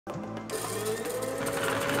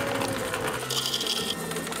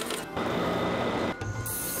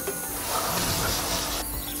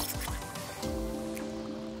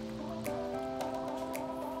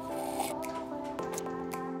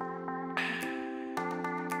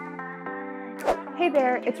Hey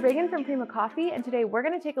there, it's Reagan from Prima Coffee, and today we're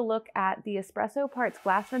going to take a look at the Espresso Parts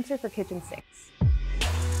Glass Rinser for kitchen sinks.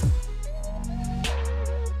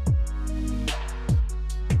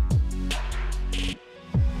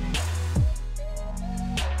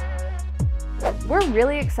 We're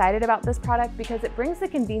really excited about this product because it brings the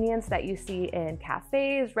convenience that you see in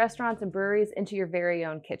cafes, restaurants, and breweries into your very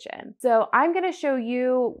own kitchen. So I'm going to show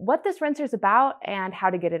you what this rinser is about and how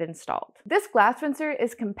to get it installed. This glass rinser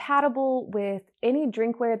is compatible with any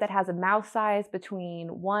drinkware that has a mouth size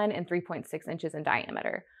between 1 and 3.6 inches in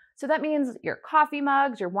diameter. So that means your coffee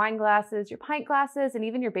mugs, your wine glasses, your pint glasses, and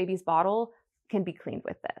even your baby's bottle can be cleaned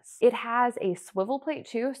with this. It has a swivel plate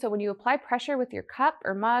too, so when you apply pressure with your cup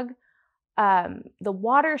or mug, the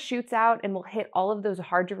water shoots out and will hit all of those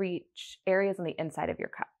hard to reach areas on the inside of your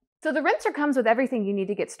cup. So the rinser comes with everything you need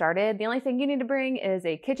to get started. The only thing you need to bring is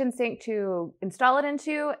a kitchen sink to install it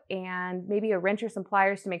into and maybe a wrench or some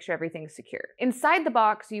pliers to make sure everything's secure. Inside the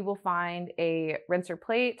box, you will find a rinser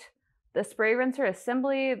plate, the spray rinser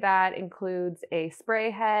assembly that includes a spray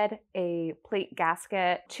head, a plate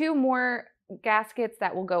gasket, 2 more gaskets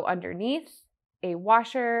that will go underneath, a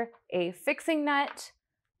washer, a fixing nut,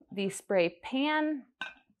 the spray pan,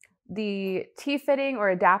 the T-fitting or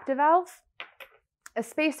adaptive valve, a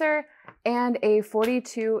spacer, and a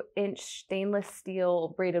 42-inch stainless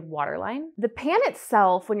steel braided water line. The pan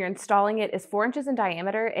itself, when you're installing it, is 4 inches in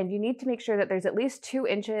diameter, and you need to make sure that there's at least 2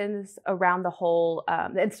 inches around the hole,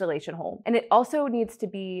 the installation hole. And it also needs to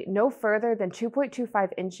be no further than 2.25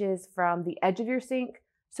 inches from the edge of your sink,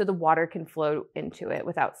 so the water can flow into it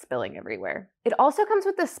without spilling everywhere. It also comes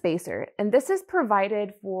with a spacer, and this is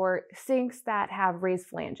provided for sinks that have raised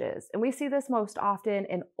flanges. And we see this most often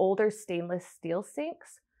in older stainless steel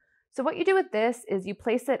sinks. So what you do with this is you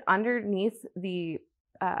place it underneath the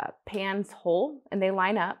pan's hole, and they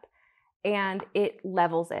line up, and it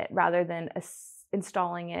levels it rather than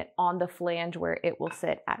installing it on the flange where it will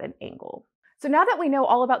sit at an angle. So now that we know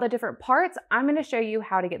all about the different parts, I'm going to show you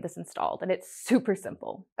how to get this installed, and it's super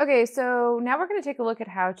simple. Okay, so now we're going to take a look at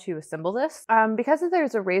how to assemble this. Because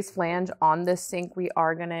there's a raised flange on this sink, we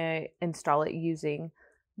are going to install it using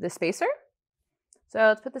the spacer. So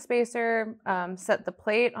let's put the spacer, set the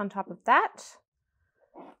plate on top of that,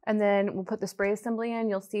 and then we'll put the spray assembly in.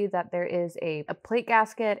 You'll see that there is a plate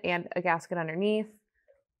gasket and a gasket underneath.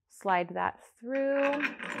 Slide that through.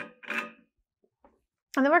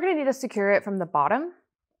 And then we're going to need to secure it from the bottom.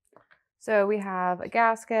 So we have a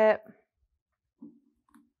gasket.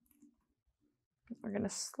 We're going to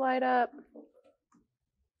slide up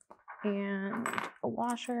and a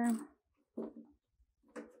washer.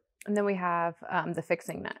 And then we have the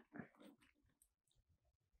fixing nut.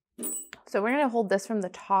 So we're going to hold this from the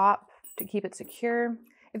top to keep it secure.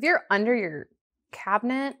 If you're under your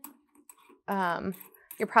cabinet,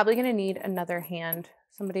 you're probably going to need another hand,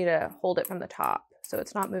 somebody to hold it from the top, so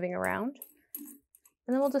it's not moving around.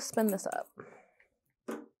 And then we'll just spin this up.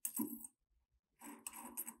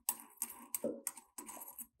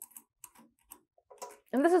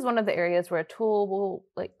 And this is one of the areas where a tool will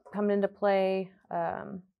come into play,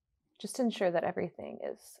 just to ensure that everything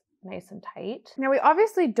is nice and tight. Now we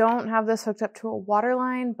obviously don't have this hooked up to a water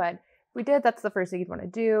line, but if we did, that's the first thing you'd want to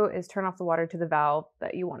do is turn off the water to the valve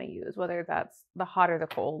that you want to use, whether that's the hot or the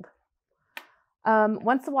cold.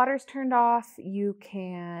 Once the water's turned off, you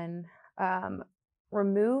can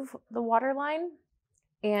remove the water line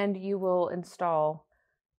and you will install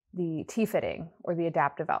the T-fitting or the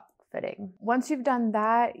adaptive valve fitting. Once you've done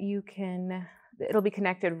that, it'll be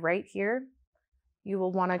connected right here. You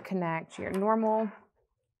will want to connect your normal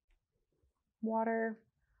water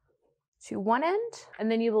to one end,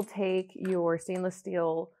 and then you will take your stainless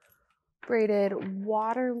steel braided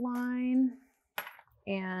water line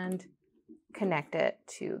and connect it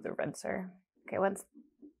to the rinser. Okay, once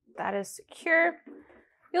that is secure,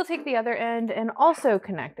 you'll take the other end and also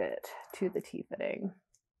connect it to the T-fitting.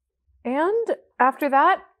 And after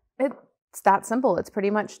that, it's that simple. It's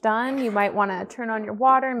pretty much done. You might want to turn on your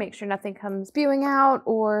water, make sure nothing comes spewing out,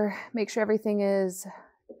 or make sure everything is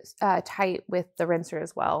tight with the rinser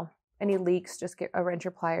as well. Any leaks, just get a wrench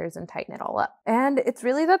or pliers and tighten it all up. And it's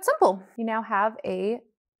really that simple. You now have a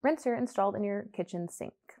rinser installed in your kitchen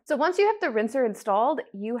sink. So once you have the rinser installed,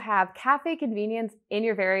 you have cafe convenience in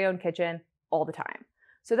your very own kitchen all the time.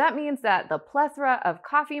 So that means that the plethora of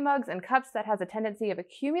coffee mugs and cups that has a tendency of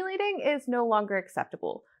accumulating is no longer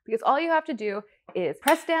acceptable, because all you have to do is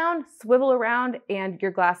press down, swivel around, and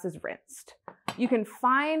your glass is rinsed. You can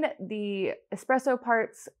find the Espresso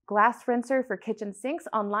Parts Glass Rinser for kitchen sinks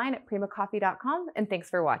online at primacoffee.com, and thanks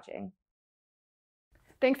for watching.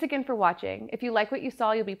 Thanks again for watching. If you like what you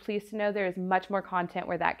saw, you'll be pleased to know there is much more content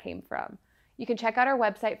where that came from. You can check out our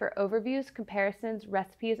website for overviews, comparisons,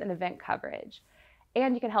 recipes, and event coverage.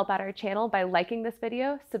 And you can help out our channel by liking this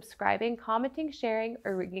video, subscribing, commenting, sharing,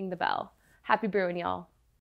 or ringing the bell. Happy brewing, y'all.